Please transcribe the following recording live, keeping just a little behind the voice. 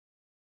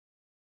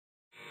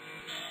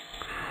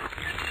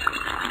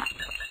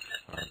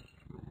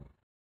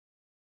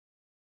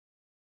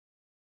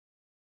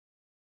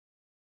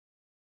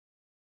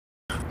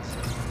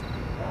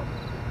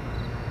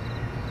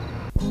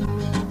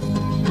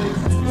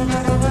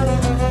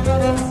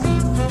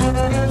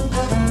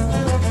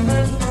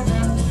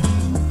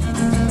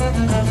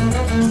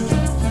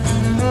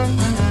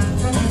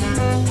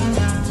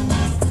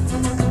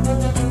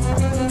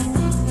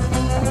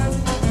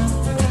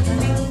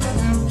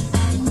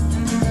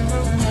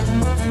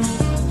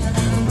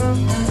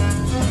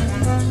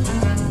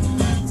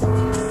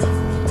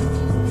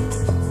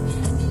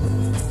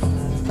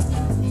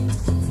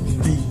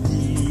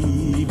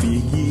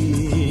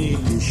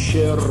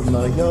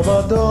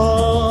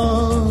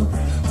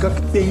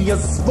как пенья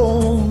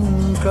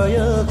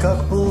звонкая,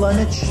 как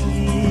пламя чистая.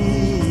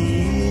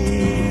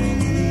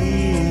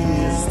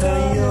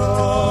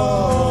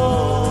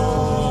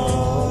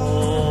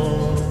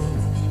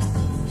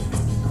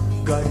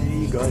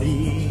 Гори,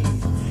 гори,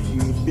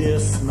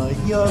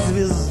 небесная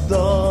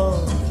звезда,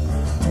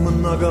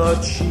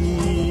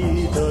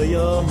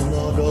 многоочитая,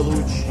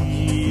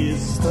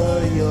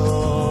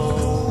 многолучистая.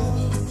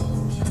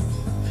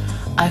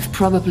 I've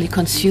probably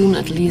consumed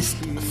at least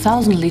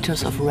 1,000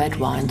 liters of red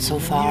wine so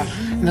far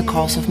in the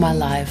course of my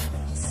life.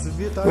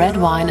 Red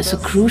wine is a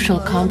crucial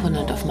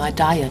component of my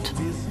diet.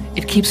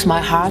 It keeps my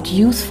heart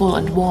youthful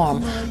and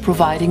warm,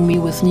 providing me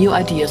with new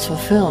ideas for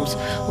films,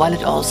 while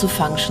it also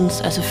functions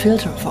as a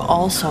filter for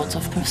all sorts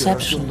of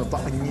perception.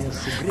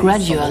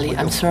 Gradually,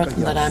 I'm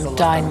certain that I'm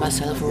dyeing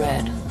myself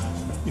red.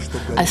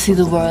 I see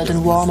the world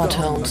in warmer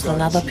tones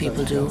than other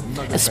people do,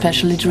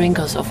 especially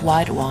drinkers of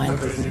white wine.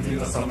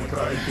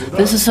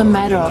 This is a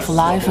matter of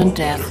life and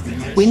death.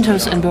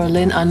 Winters in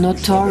Berlin are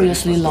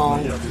notoriously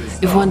long.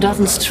 If one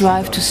doesn't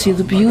strive to see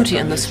the beauty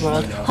in this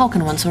world, how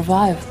can one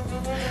survive?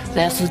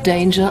 There's the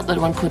danger that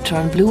one could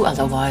turn blue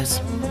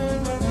otherwise.